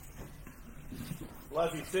Well,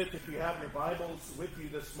 as you sit, if you have your Bibles with you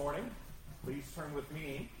this morning, please turn with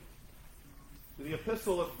me to the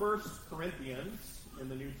epistle of 1 Corinthians in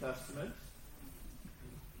the New Testament.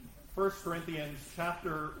 1 Corinthians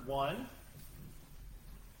chapter 1.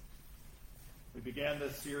 We began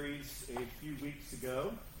this series a few weeks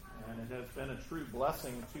ago, and it has been a true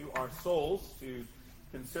blessing to our souls to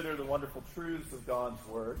consider the wonderful truths of God's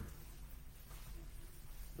Word.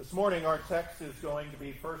 This morning our text is going to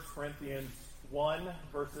be 1 Corinthians 1,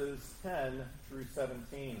 verses 10 through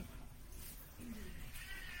 17.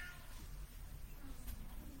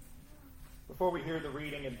 Before we hear the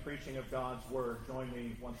reading and preaching of God's Word, join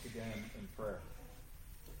me once again in prayer.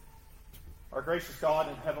 Our gracious God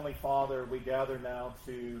and Heavenly Father, we gather now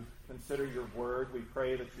to consider your Word. We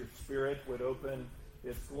pray that your Spirit would open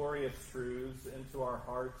its glorious truths into our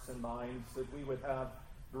hearts and minds, that we would have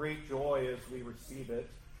great joy as we receive it,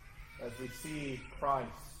 as we see Christ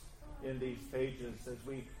in these pages, as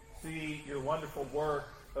we see your wonderful work,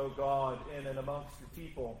 O God, in and amongst your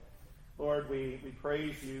people. Lord, we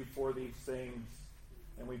praise you for these things,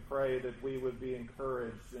 and we pray that we would be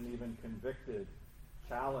encouraged and even convicted,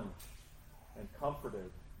 challenged, and comforted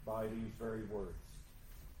by these very words.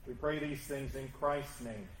 We pray these things in Christ's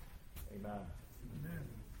name. Amen. Amen.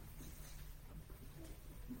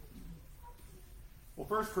 Well,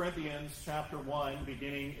 1 Corinthians chapter 1,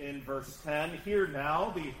 beginning in verse 10. Hear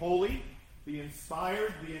now the holy, the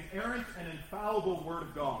inspired, the inerrant, and infallible Word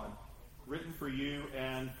of God, written for you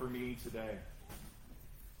and for me today.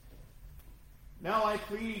 Now I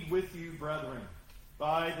plead with you, brethren,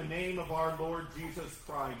 by the name of our Lord Jesus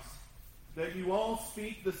Christ, that you all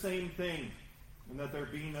speak the same thing, and that there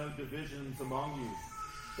be no divisions among you,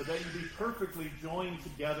 but that you be perfectly joined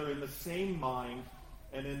together in the same mind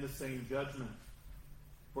and in the same judgment.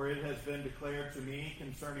 For it has been declared to me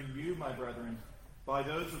concerning you, my brethren, by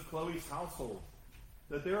those of Chloe's household,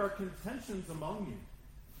 that there are contentions among you.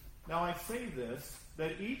 Now I say this,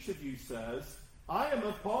 that each of you says, I am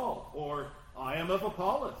of Paul, or I am of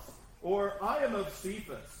Apollos, or I am of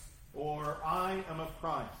Cephas, or I am of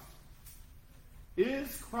Christ.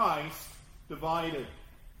 Is Christ divided?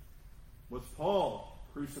 Was Paul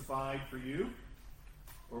crucified for you?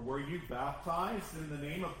 Or were you baptized in the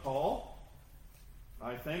name of Paul?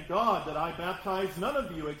 I thank God that I baptized none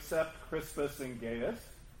of you except Crispus and Gaius,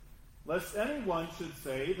 lest anyone should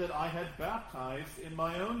say that I had baptized in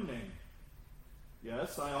my own name.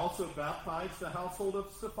 Yes, I also baptized the household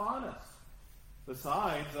of Stephanas.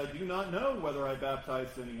 Besides, I do not know whether I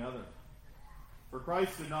baptized any other. For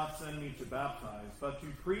Christ did not send me to baptize, but to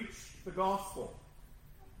preach the gospel,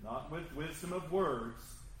 not with wisdom of words,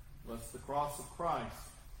 lest the cross of Christ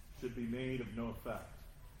should be made of no effect.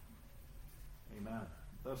 Amen.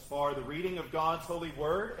 Thus far, the reading of God's holy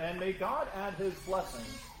word, and may God add his blessing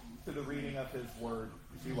to the reading of his word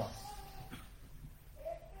to us.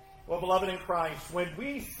 Well, beloved in Christ, when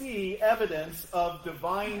we see evidence of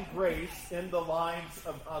divine grace in the lives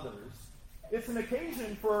of others, it's an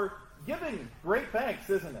occasion for giving great thanks,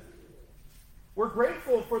 isn't it? We're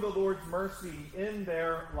grateful for the Lord's mercy in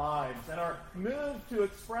their lives and are moved to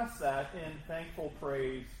express that in thankful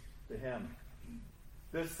praise to him.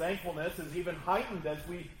 This thankfulness is even heightened as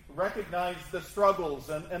we recognize the struggles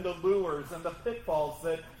and the lures and the pitfalls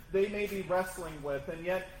that they may be wrestling with, and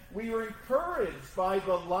yet we are encouraged by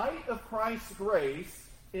the light of Christ's grace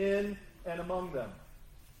in and among them.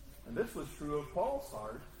 And this was true of Paul's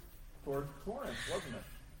heart toward Corinth, wasn't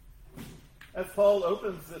it? As Paul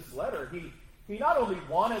opens this letter, he not only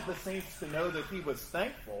wanted the saints to know that he was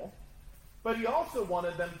thankful, but he also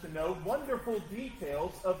wanted them to know wonderful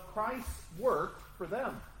details of Christ's work for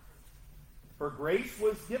them. For grace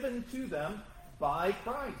was given to them by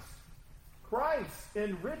Christ. Christ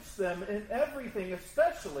enriched them in everything,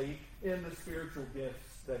 especially in the spiritual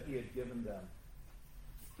gifts that he had given them.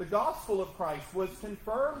 The gospel of Christ was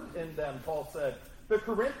confirmed in them, Paul said. The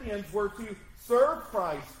Corinthians were to serve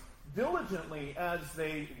Christ diligently as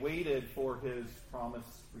they waited for his promised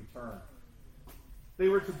return. They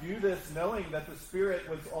were to do this knowing that the Spirit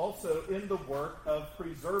was also in the work of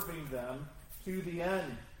preserving them to the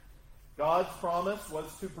end. God's promise was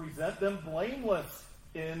to present them blameless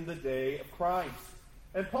in the day of Christ.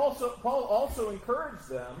 And Paul also encouraged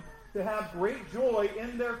them to have great joy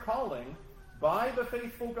in their calling by the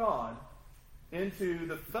faithful God into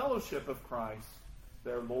the fellowship of Christ,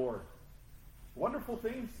 their Lord. Wonderful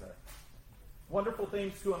things there. Wonderful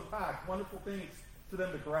things to unpack. Wonderful things for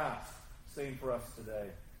them to grasp. Same for us today.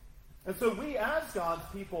 And so we, as God's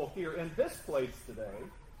people here in this place today,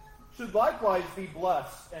 should likewise be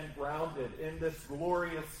blessed and grounded in this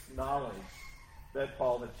glorious knowledge that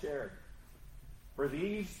Paul had shared. For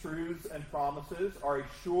these truths and promises are a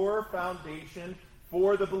sure foundation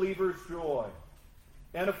for the believer's joy,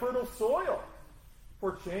 and a fertile soil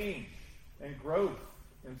for change and growth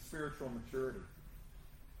in spiritual maturity.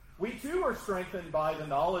 We too are strengthened by the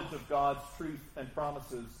knowledge of God's truth and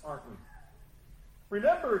promises, aren't we?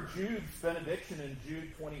 Remember Jude's benediction in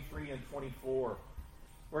Jude 23 and 24,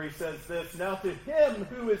 where he says this, "Now to him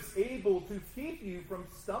who is able to keep you from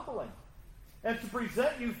stumbling, and to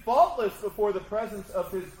present you faultless before the presence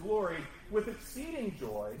of his glory with exceeding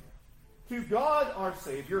joy, to God our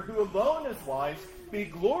Savior, who alone is wise, be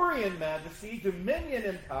glory and majesty, dominion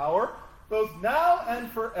and power, both now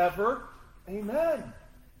and forever. Amen."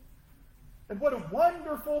 And what a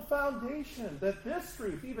wonderful foundation that this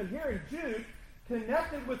truth, even here in Jude,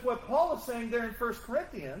 connected with what Paul is saying there in 1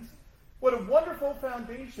 Corinthians, what a wonderful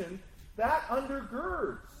foundation that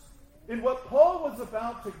undergirds in what Paul was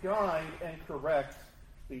about to guide and correct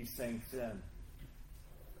these saints in.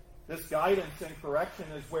 This guidance and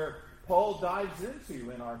correction is where Paul dives into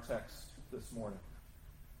in our text this morning.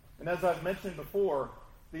 And as I've mentioned before,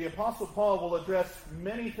 the Apostle Paul will address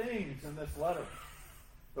many things in this letter.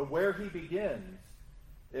 But where he begins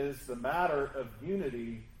is the matter of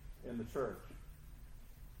unity in the church.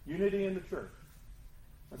 Unity in the church.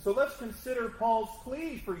 And so let's consider Paul's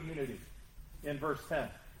plea for unity in verse 10.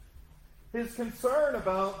 His concern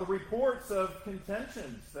about the reports of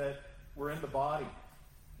contentions that were in the body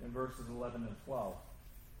in verses 11 and 12.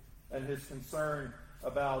 And his concern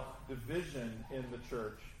about division in the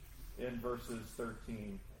church in verses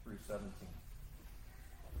 13 through 17.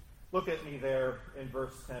 Look at me there in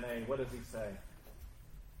verse 10a. What does he say?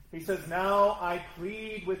 He says, "Now I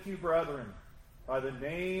plead with you, brethren, by the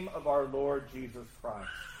name of our Lord Jesus Christ."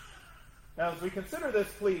 Now, as we consider this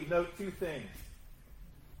plea, note two things.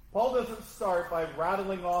 Paul doesn't start by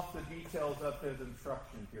rattling off the details of his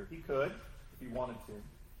instruction here. He could, if he wanted to.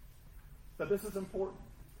 But this is important.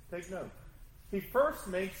 Take note. He first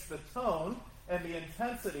makes the tone and the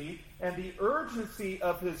intensity and the urgency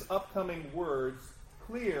of his upcoming words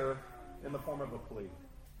clear in the form of a plea.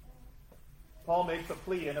 Paul makes a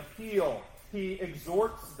plea, an appeal. He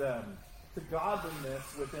exhorts them to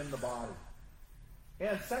godliness within the body.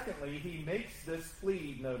 And secondly, he makes this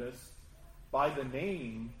plea, notice, by the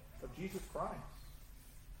name of Jesus Christ.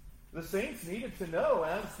 The saints needed to know,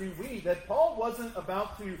 as do we, that Paul wasn't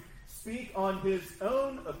about to speak on his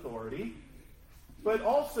own authority, but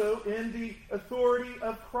also in the authority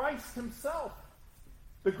of Christ himself,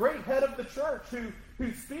 the great head of the church,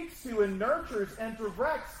 who speaks to and nurtures and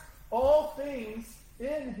directs all things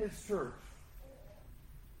in his church.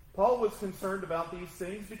 Paul was concerned about these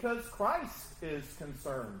things because Christ is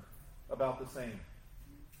concerned about the same.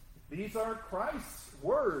 These are Christ's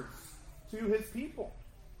words to his people.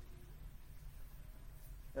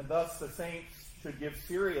 And thus the saints should give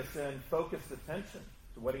serious and focused attention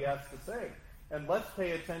to what he has to say. And let's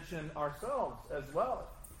pay attention ourselves as well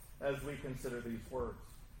as we consider these words.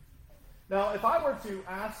 Now, if I were to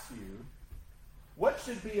ask you, what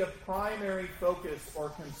should be a primary focus or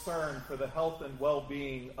concern for the health and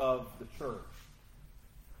well-being of the church?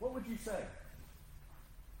 What would you say?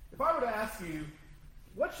 If I were to ask you,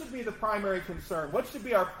 what should be the primary concern? What should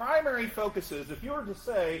be our primary focuses? If you were to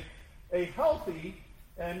say, a healthy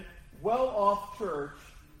and well-off church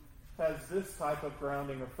has this type of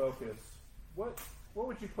grounding or focus, what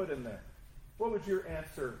would you put in there? What would your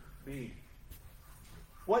answer be?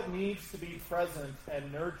 What needs to be present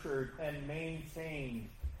and nurtured and maintained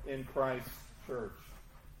in Christ's church?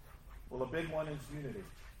 Well, a big one is unity.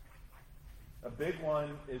 A big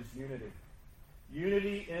one is unity.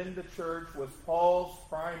 Unity in the church was Paul's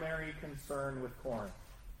primary concern with Corinth.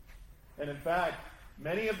 And in fact,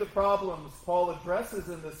 many of the problems Paul addresses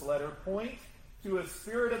in this letter point to a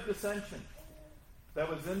spirit of dissension that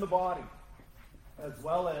was in the body, as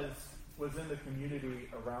well as was in the community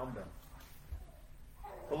around them.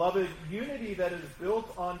 Beloved, unity that is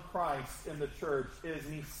built on Christ in the church is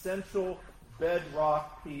an essential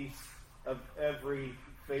bedrock piece of every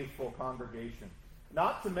faithful congregation.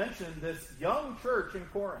 Not to mention this young church in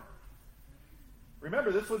Corinth. Remember,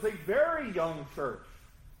 this was a very young church.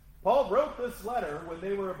 Paul wrote this letter when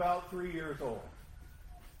they were about 3 years old,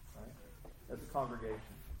 right, as a congregation.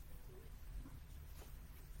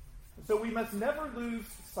 So we must never lose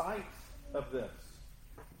sight of this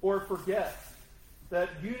or forget that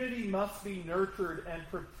unity must be nurtured and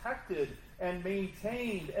protected and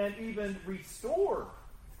maintained and even restored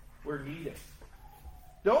where needed.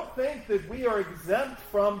 Don't think that we are exempt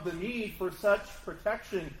from the need for such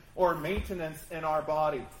protection or maintenance in our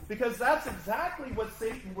body, because that's exactly what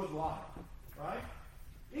Satan would like, right?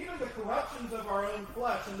 even the corruptions of our own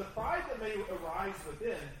flesh and the pride that may arise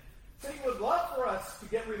within, Satan would love for us to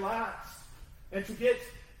get relaxed and to get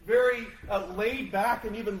very laid back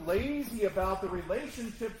and even lazy about the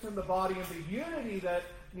relationships in the body and the unity that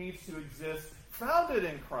needs to exist, founded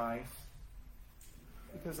in Christ,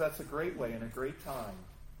 because that's a great way and a great time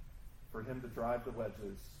for him to drive the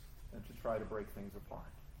wedges and to try to break things apart.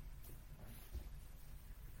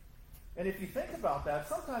 And if you think about that,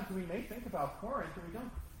 sometimes we may think about Corinth and we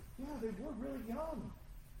don't, yeah, they were really young.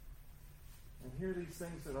 And here are these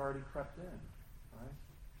things that already crept in, right?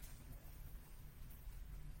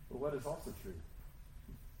 But what is also true?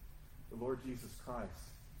 The Lord Jesus Christ,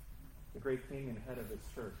 the great King and head of his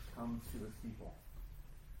church, comes to his people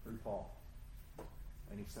through Paul.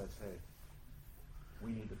 And he says, hey,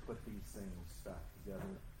 we need to put these things back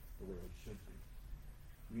together the way it should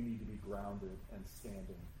be. We need to be grounded and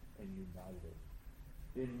standing and united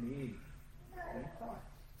in me, in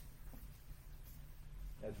Christ,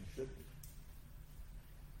 as you should be.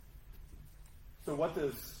 So what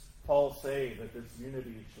does Paul say that this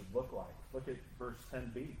unity should look like? Look at verse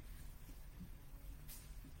 10b.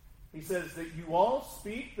 He says that you all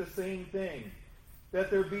speak the same thing,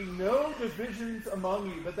 that there be no divisions among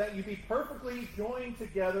you, but that you be perfectly joined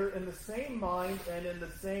together in the same mind and in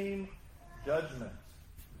the same judgment.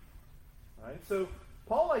 Right? So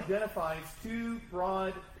Paul identifies two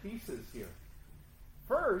broad pieces here.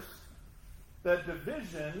 First, that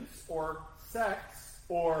divisions or sects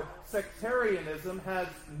or sectarianism has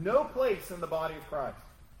no place in the body of Christ.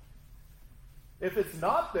 If it's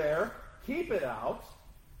not there, keep it out.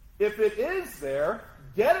 If it is there,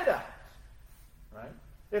 get it out. Right?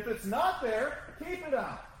 If it's not there, keep it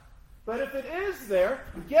out. But if it is there,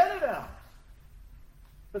 get it out.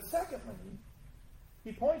 But secondly,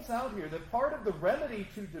 he points out here that part of the remedy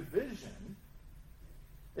to division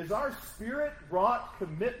is our spirit-wrought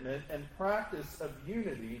commitment and practice of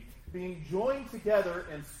unity being joined together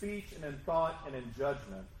in speech and in thought and in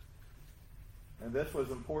judgment. And this was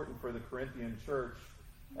important for the Corinthian church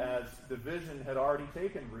as division had already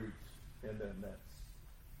taken root in their midst.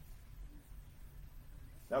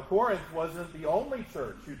 Now, Corinth wasn't the only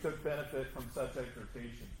church who took benefit from such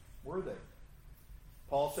exhortation, were they?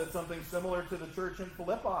 Paul said something similar to the church in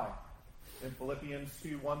Philippi, in Philippians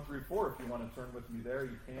 2, 1 through 4. If you want to turn with me there,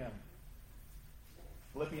 you can.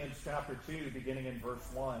 Philippians chapter 2, beginning in verse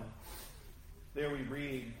 1. There we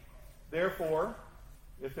read, therefore,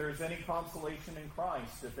 if there is any consolation in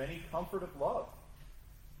Christ, if any comfort of love,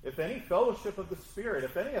 if any fellowship of the Spirit,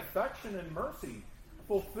 if any affection and mercy,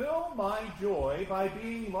 fulfill my joy by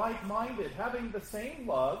being like-minded, having the same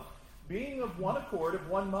love, being of one accord, of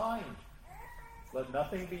one mind. Let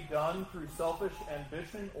nothing be done through selfish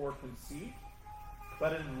ambition or conceit,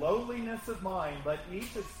 but in lowliness of mind, let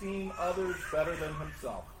each esteem others better than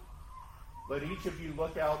himself. Let each of you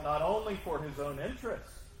look out not only for his own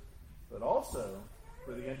interests, but also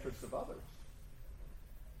for the interests of others.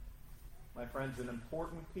 My friends, an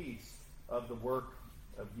important piece of the work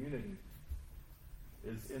of unity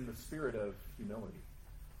is in the spirit of humility.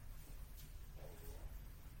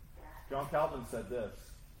 John Calvin said this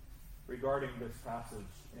regarding this passage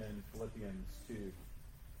in Philippians 2.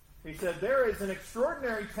 He said, there is an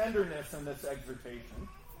extraordinary tenderness in this exhortation,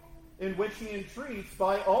 in which he entreats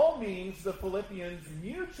by all means the Philippians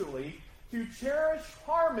mutually to cherish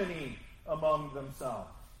harmony among themselves,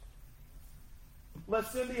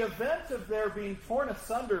 lest in the event of their being torn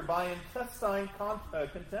asunder by intestine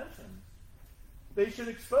contentions, they should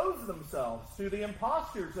expose themselves to the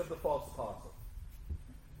impostures of the false apostle.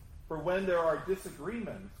 For when there are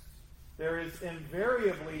disagreements, there is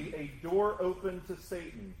invariably a door open to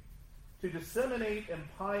Satan to disseminate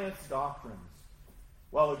impious doctrines,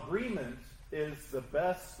 while agreement is the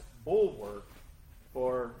best bulwark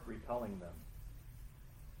for repelling them.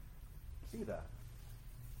 See that?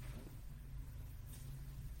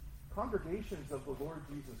 Congregations of the Lord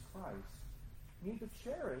Jesus Christ need to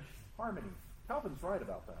cherish harmony. Calvin's right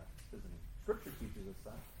about that, isn't he? Scripture teaches us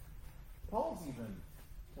that. Paul's even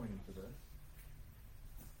pointing to this.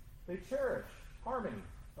 They cherish harmony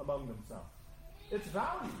among themselves. It's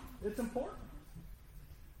valued. It's important.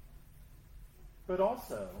 But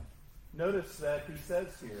also, notice that he says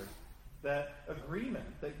here that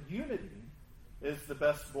agreement, that unity, is the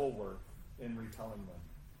best bulwark in repelling them.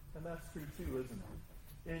 And that's true too, isn't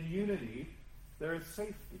it? In unity, there is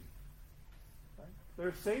safety. Right?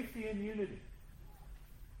 There's safety in unity.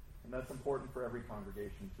 And that's important for every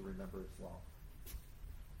congregation to remember as well.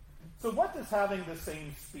 So what does having the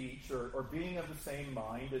same speech or being of the same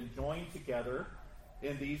mind and joined together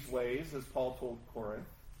in these ways, as Paul told Corinth,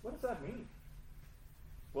 what does that mean?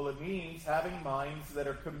 Well, it means having minds that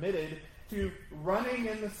are committed to running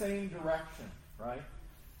in the same direction, right?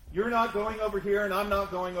 You're not going over here and I'm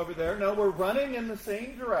not going over there. No, we're running in the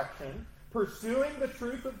same direction, pursuing the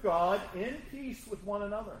truth of God in peace with one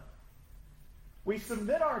another. We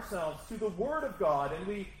submit ourselves to the Word of God and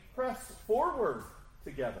we press forward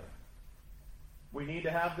together. We need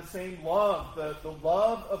to have the same love, the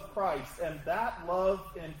love of Christ, and that love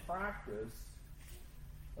in practice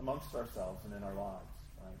amongst ourselves and in our lives.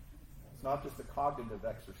 Right? It's not just a cognitive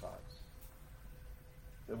exercise.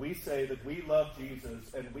 That we say that we love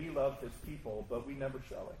Jesus and we love his people, but we never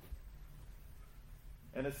show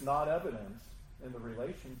it. And it's not evident in the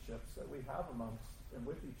relationships that we have amongst and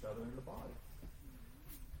with each other in the body.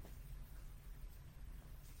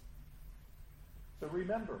 So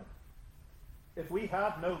remember, if we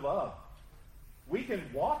have no love, we can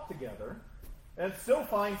walk together and still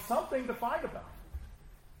find something to fight about.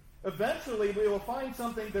 Eventually, we will find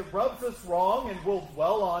something that rubs us wrong and we'll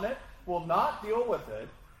dwell on it, we'll not deal with it,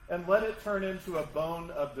 and let it turn into a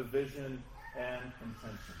bone of division and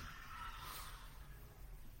contention.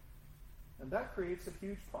 And that creates a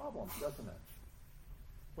huge problem, doesn't it?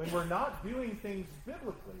 When we're not doing things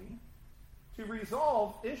biblically to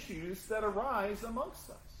resolve issues that arise amongst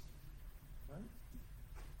us. Right?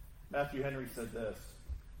 Matthew Henry said this: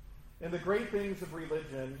 "In the great things of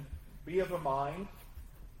religion, be of a mind,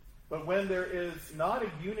 but when there is not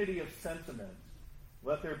a unity of sentiment,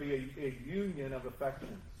 let there be a union of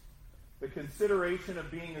affections. The consideration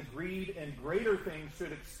of being agreed in greater things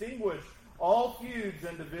should extinguish all feuds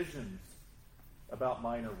and divisions about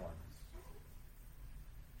minor ones."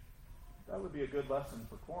 That would be a good lesson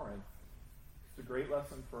for Corinth. It's a great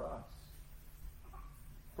lesson for us.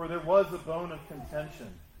 For there was a bone of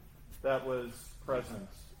contention that was present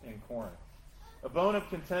in Corinth. A bone of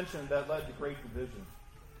contention that led to great division.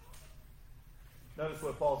 Notice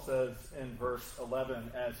what Paul says in verse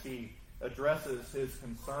 11 as he addresses his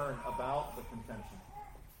concern about the contention.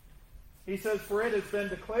 He says, "For it has been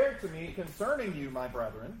declared to me concerning you, my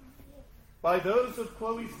brethren, by those of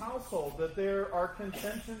Chloe's household, that there are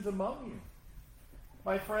contentions among you.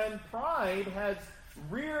 My friend, pride has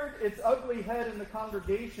reared its ugly head in the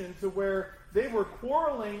congregation to where they were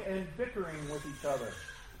quarreling and bickering with each other."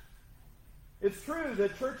 It's true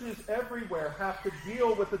that churches everywhere have to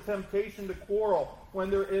deal with the temptation to quarrel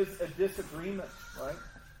when there is a disagreement, right?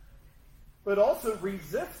 But also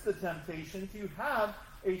resist the temptation to have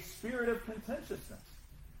a spirit of contentiousness.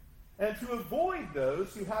 And to avoid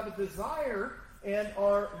those who have a desire and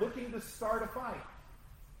are looking to start a fight,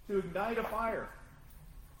 to ignite a fire.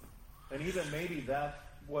 And even maybe that's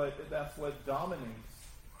what dominates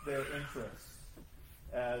their interests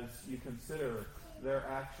as you consider their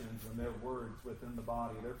actions and their words within the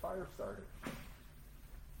body. They're fire starters.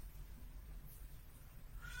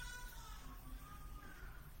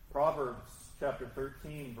 Proverbs chapter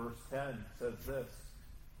 13, verse 10 says this: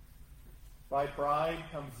 "By pride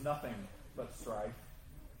comes nothing but strife,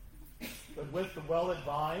 but with the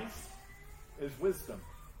well-advised is wisdom."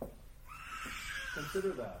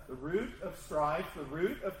 Consider that. The root of strife, the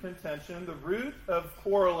root of contention, the root of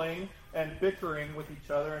quarreling and bickering with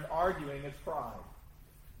each other and arguing is pride.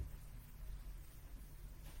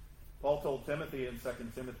 Paul told Timothy in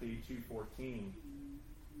 2 Timothy 2:14,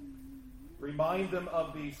 "Remind them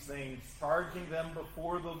of these things, charging them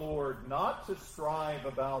before the Lord not to strive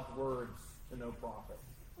about words to no profit,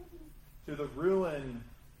 to the ruin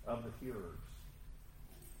of the hearers."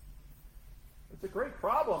 It's a great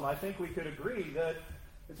problem. I think we could agree that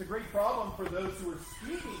it's a great problem for those who are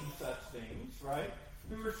speaking such things, right?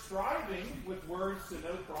 Who are striving with words to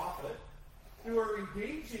no profit, who are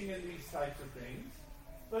engaging in these types of things.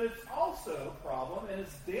 But it's also a problem, and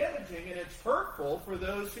it's damaging, and it's hurtful for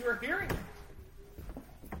those who are hearing it.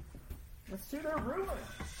 It's to their ruin.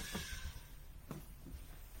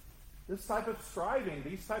 This type of striving,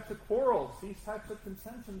 these types of quarrels, these types of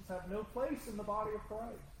contentions have no place in the body of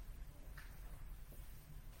Christ.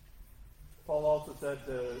 Paul also said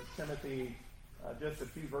to Timothy, just a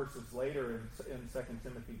few verses later in 2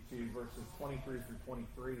 Timothy 2, verses 23 through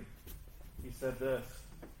 23, he said this: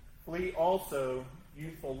 "Flee also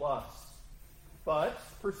youthful lusts, but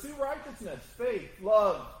pursue righteousness, faith,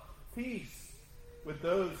 love, peace with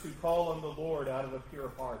those who call on the Lord out of a pure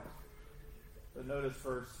heart." But notice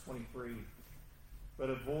verse 23, "But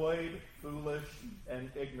avoid foolish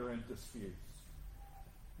and ignorant disputes,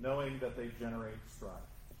 knowing that they generate strife."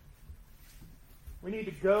 We need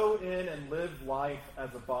to go in and live life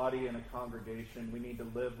as a body and a congregation. We need to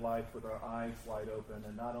live life with our eyes wide open,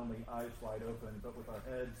 and not only eyes wide open, but with our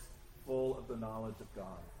heads full of the knowledge of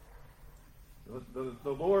God.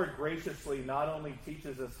 The Lord graciously not only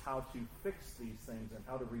teaches us how to fix these things and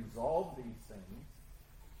how to resolve these things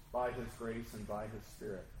by His grace and by His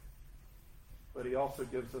Spirit, but He also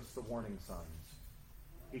gives us the warning signs.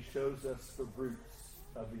 He shows us the roots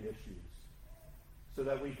of the issues so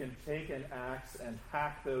that we can take an axe and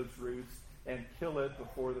hack those roots and kill it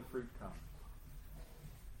before the fruit comes.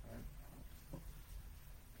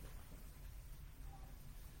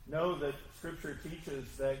 Know that Scripture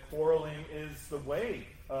teaches that quarreling is the way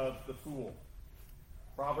of the fool.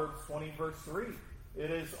 Proverbs 20, verse 3.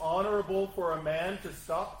 It is honorable for a man to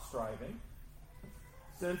stop striving,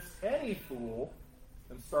 since any fool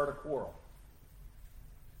can start a quarrel.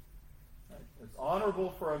 Right? It's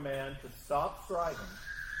honorable for a man to stop striving,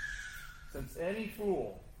 since any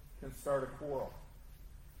fool can start a quarrel.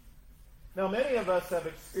 Now, many of us have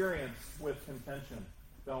experience with contention,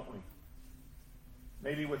 don't we?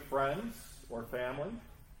 Maybe with friends or family,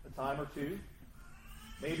 a time or two.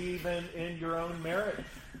 Maybe even in your own marriage.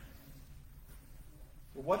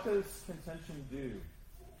 Well, what does contention do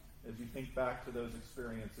as you think back to those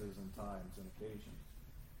experiences and times and occasions?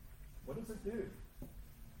 What does it do?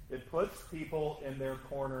 It puts people in their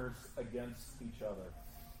corners against each other.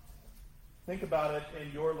 Think about it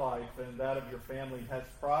in your life and that of your family. Has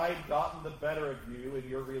pride gotten the better of you in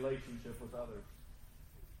your relationship with others?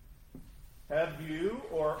 Have you,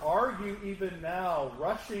 or are you even now,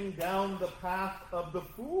 rushing down the path of the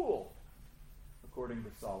fool, according to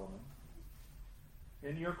Solomon,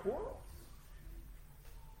 in your quarrels?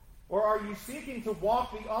 Or are you seeking to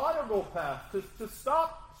walk the honorable path, to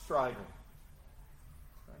stop striving?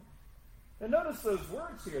 Right? And notice those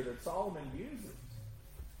words here that Solomon uses.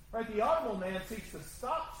 Right? The honorable man seeks to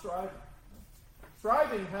stop striving.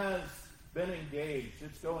 Striving has been engaged.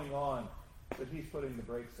 It's going on, but he's putting the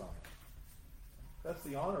brakes on it. That's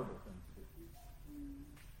the honorable thing to do.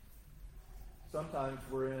 Sometimes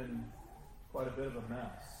we're in quite a bit of a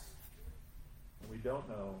mess. And we don't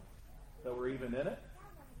know that we're even in it,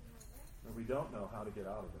 or we don't know how to get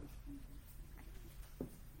out of it.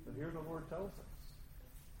 But here the Lord tells us.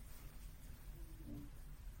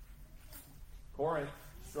 Corinth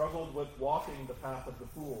struggled with walking the path of the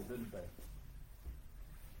fool, didn't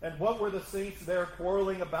they? And what were the saints there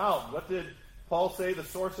quarreling about? What did Paul say the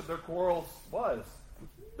source of their quarrels was?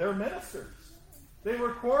 Their ministers. They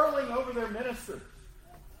were quarreling over their ministers.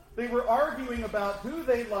 They were arguing about who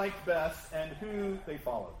they liked best and who they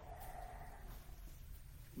followed.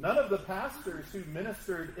 None of the pastors who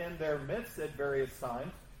ministered in their midst at various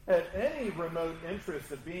times had any remote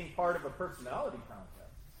interest of being part of a personality contest.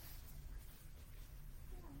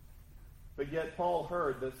 But yet Paul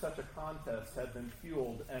heard that such a contest had been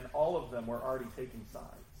fueled and all of them were already taking sides.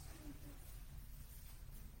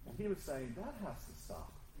 And he was saying, that has to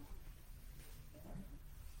stop.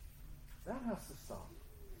 That has to stop.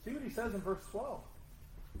 See what he says in verse 12.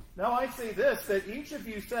 Now I say this, that each of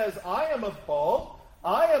you says, I am of Paul,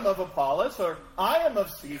 I am of Apollos, or I am of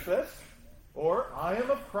Cephas, or I am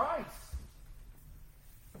of Christ.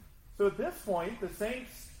 So at this point, the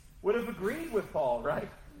saints would have agreed with Paul, right?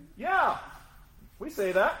 Yeah, we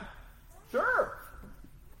say that. Sure.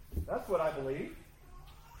 That's what I believe.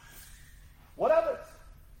 What of it?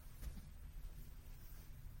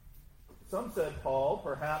 Some said Paul,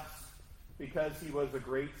 perhaps because he was a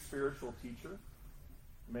great spiritual teacher.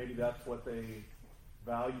 Maybe that's what they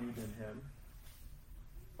valued in him.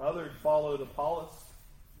 Others followed Apollos,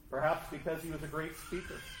 perhaps because he was a great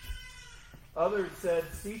speaker. Others said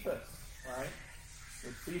Cephas, right?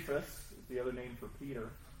 And Cephas is the other name for Peter.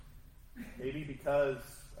 Maybe because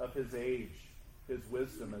of his age, his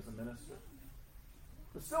wisdom as a minister.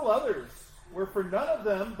 But still others were for none of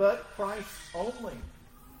them but Christ only.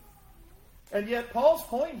 And yet Paul's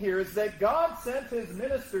point here is that God sent his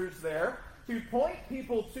ministers there to point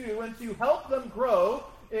people to and to help them grow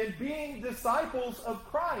in being disciples of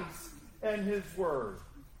Christ and his word.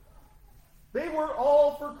 They were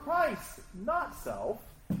all for Christ, not self,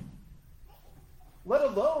 let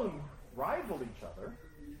alone rival each other.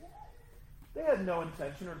 They had no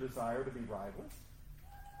intention or desire to be rivals.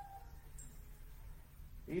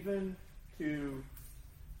 Even to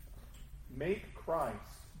make Christ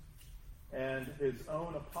and his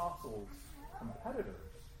own apostles competitors.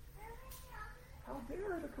 How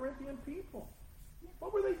dare the Corinthian people?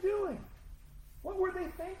 What were they doing? What were they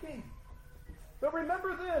thinking? But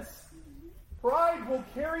remember this, pride will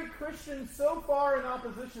carry Christians so far in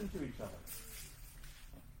opposition to each other.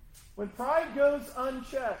 When pride goes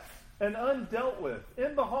unchecked and undealt with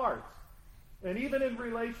in the heart, and even in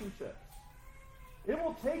relationships, it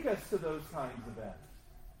will take us to those kinds of ends.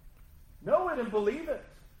 Know it and believe it.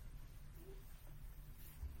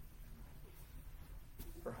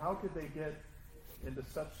 For how could they get into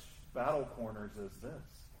such battle corners as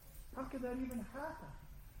this? How could that even happen?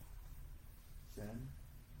 Sin,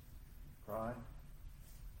 pride,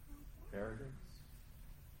 arrogance.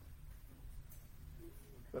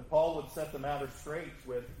 But Paul would set the matter straight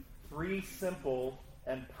with three simple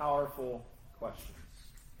and powerful questions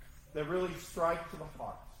that really strike to the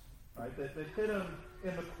heart, right? That hit him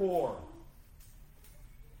in the core.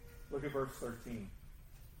 Look at verse 13.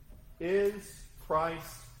 Is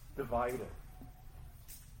Christ divided?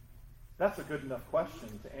 That's a good enough question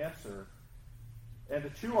to answer, and to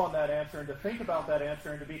chew on that answer, and to think about that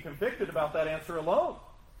answer, and to be convicted about that answer alone.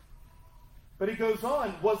 But he goes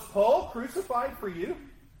on, was Paul crucified for you?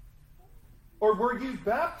 Or were you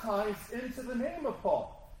baptized into the name of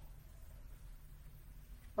Paul?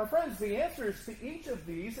 My friends, the answers to each of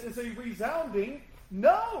these is a resounding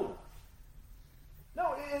no.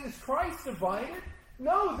 No, is Christ divided?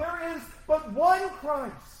 No, there is but one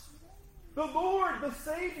Christ, the Lord, the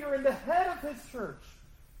Savior, and the head of his church.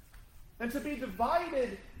 And to be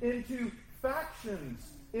divided into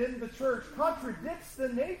factions in the church contradicts the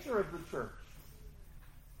nature of the church.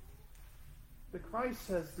 That Christ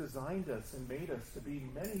has designed us and made us to be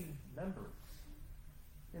many members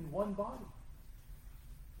in one body.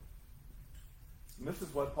 And this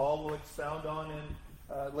is what Paul will expound on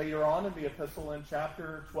later on in the epistle in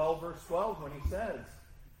chapter 12, verse 12, when he says,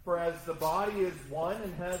 "For as the body is one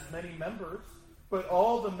and has many members, but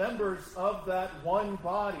all the members of that one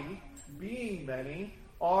body, being many,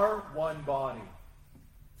 are one body,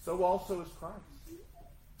 so also is Christ."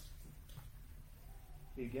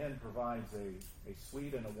 He again provides a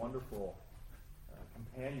sweet and a wonderful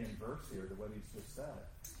companion verse here to what he's just said.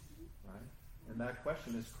 Right? And that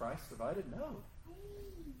question, is Christ divided? No.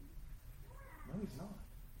 No, he's not.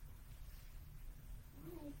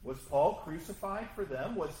 Was Paul crucified for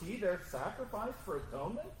them? Was he their sacrifice for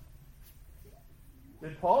atonement?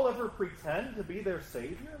 Did Paul ever pretend to be their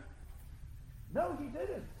Savior? No, he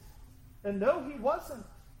didn't. And no, he wasn't.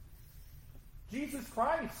 Jesus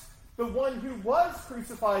Christ, the one who was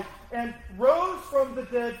crucified and rose from the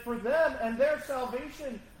dead for them and their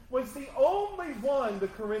salvation, was the only one the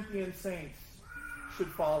Corinthian saints should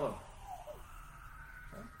follow.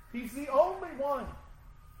 He's the only one.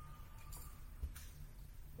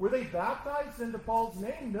 Were they baptized into Paul's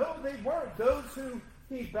name? No, they weren't. Those who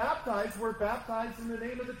he baptized were baptized in the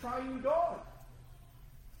name of the triune God.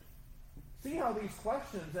 See how these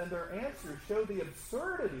questions and their answers show the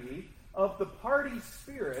absurdity of the party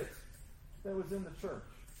spirit that was in the church.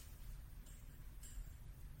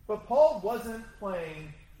 But Paul wasn't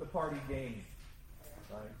playing the party game,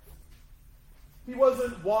 right? He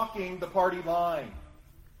wasn't walking the party line.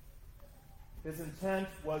 His intent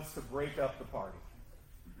was to break up the party.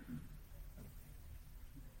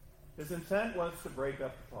 His intent was to break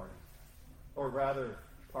up the party. Or rather,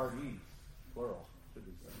 parties, plural, should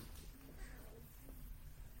we say.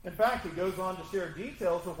 In fact, he goes on to share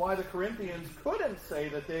details of why the Corinthians couldn't say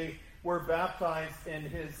that they were baptized in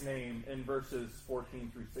his name in verses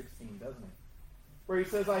 14 through 16, doesn't he? Where he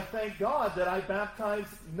says, "I thank God that I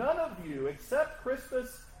baptized none of you except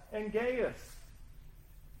Crispus and Gaius."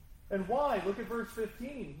 And why? Look at verse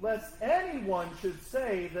 15. "Lest anyone should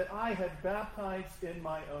say that I had baptized in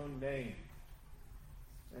my own name."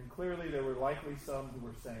 And clearly there were likely some who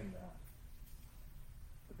were saying that.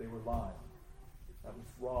 But they were lying. That was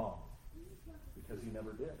wrong. Because he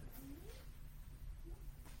never did.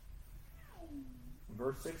 In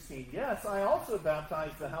verse 16, "Yes, I also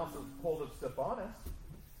baptized the household of Stephanas.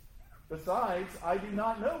 Besides, I do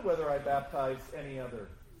not know whether I baptized any other."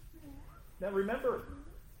 Now remember,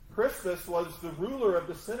 Crispus was the ruler of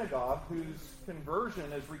the synagogue whose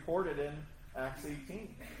conversion is recorded in Acts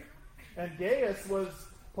 18. And Gaius was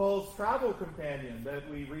Paul's travel companion that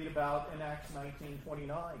we read about in Acts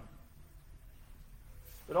 19:29.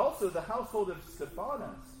 But also the household of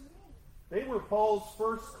Stephanas. They were Paul's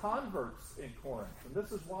first converts in Corinth. And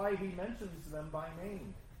this is why he mentions them by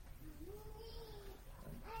name.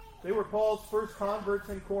 They were Paul's first converts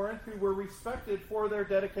in Corinth who were respected for their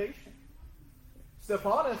dedication.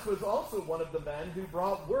 Stephanas was also one of the men who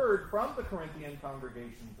brought word from the Corinthian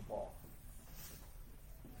congregation to Paul.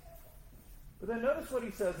 But then notice what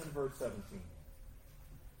he says in verse 17.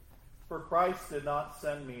 "For Christ did not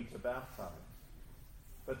send me to baptize,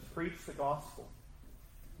 but to preach the gospel,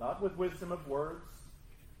 not with wisdom of words,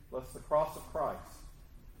 lest the cross of Christ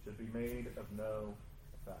should be made of no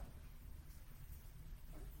effect."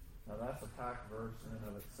 Now that's a packed verse in and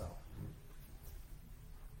of itself.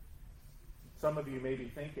 Some of you may be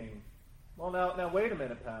thinking, well, now wait a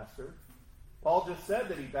minute, Pastor. Paul just said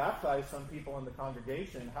that he baptized some people in the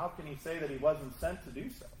congregation. How can he say that he wasn't sent to do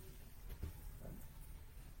so?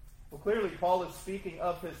 Well, clearly, Paul is speaking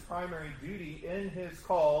of his primary duty in his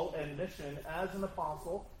call and mission as an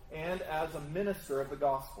apostle and as a minister of the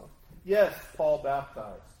gospel. Yes, Paul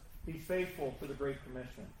baptized. He's faithful to the Great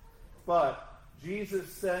Commission. But Jesus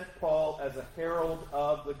sent Paul as a herald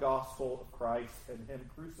of the gospel of Christ and him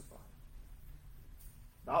crucified.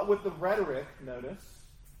 Not with the rhetoric, notice,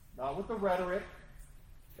 not with the rhetoric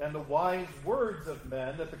and the wise words of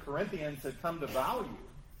men that the Corinthians had come to value,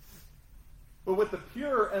 but with the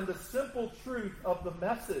pure and the simple truth of the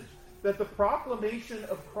message that the proclamation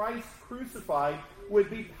of Christ crucified would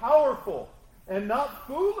be powerful and not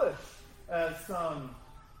foolish, as some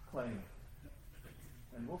claim.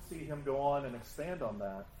 And we'll see him go on and expand on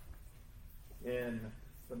that in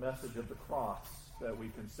the message of the cross that we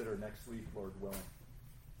consider next week, Lord willing.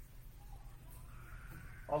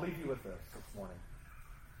 I'll leave you with this morning.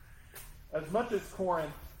 As much as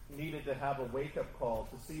Corinth needed to have a wake-up call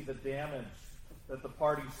to see the damage that the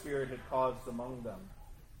party spirit had caused among them,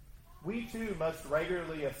 we too must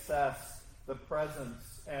regularly assess the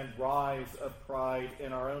presence and rise of pride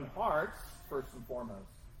in our own hearts, first and foremost,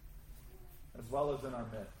 as well as in our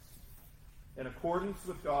midst, in accordance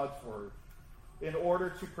with God's word, in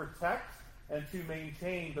order to protect and to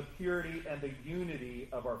maintain the purity and the unity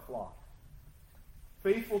of our flock.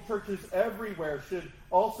 Faithful churches everywhere should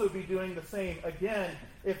also be doing the same. Again,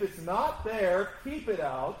 if it's not there, keep it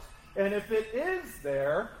out. And if it is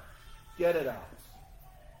there, get it out.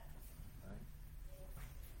 Right?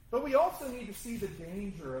 But we also need to see the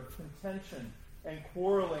danger of contention and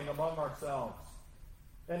quarreling among ourselves,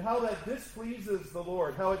 and how that displeases the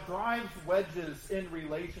Lord, how it drives wedges in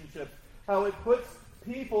relationships, how it puts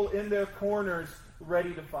people in their corners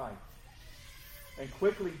ready to fight, and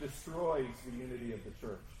quickly destroys the unity of the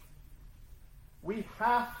church. We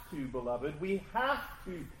have to, beloved, we have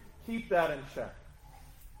to keep that in check.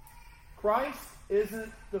 Christ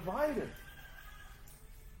isn't divided,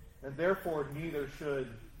 and therefore neither should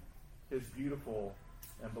his beautiful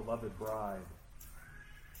and beloved bride,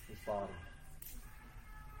 his body.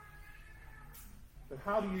 But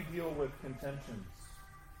how do you deal with contentions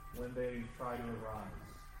when they try to arise?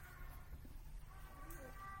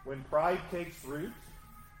 When pride takes root,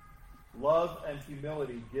 love and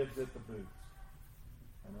humility gives it the boot.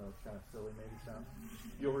 I know it's kind of silly, maybe sound.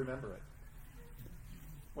 You'll remember it.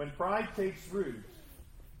 When pride takes root,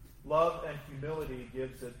 love and humility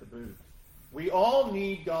gives it the boot. We all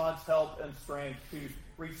need God's help and strength to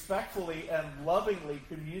respectfully and lovingly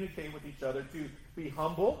communicate with each other, to be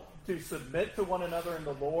humble, to submit to one another in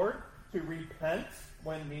the Lord, to repent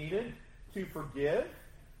when needed, to forgive,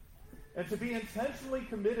 and to be intentionally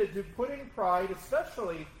committed to putting pride,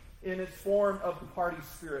 especially in its form of the party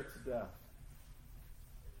spirit, to death.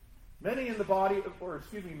 May the body of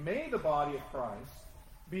Christ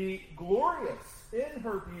be glorious in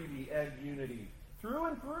her beauty and unity through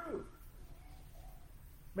and through.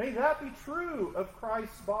 May that be true of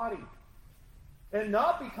Christ's body, and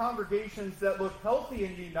not be congregations that look healthy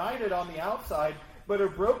and united on the outside, but are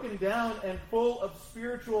broken down and full of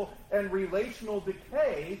spiritual and relational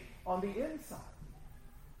decay on the inside.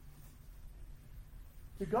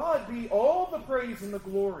 To God be all the praise and the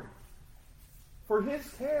glory for his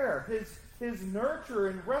care, his nurture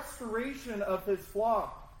and restoration of his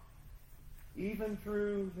flock, even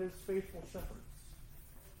through his faithful shepherds.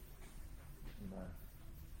 Amen.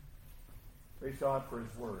 Praise God for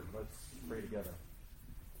his word. Let's pray together.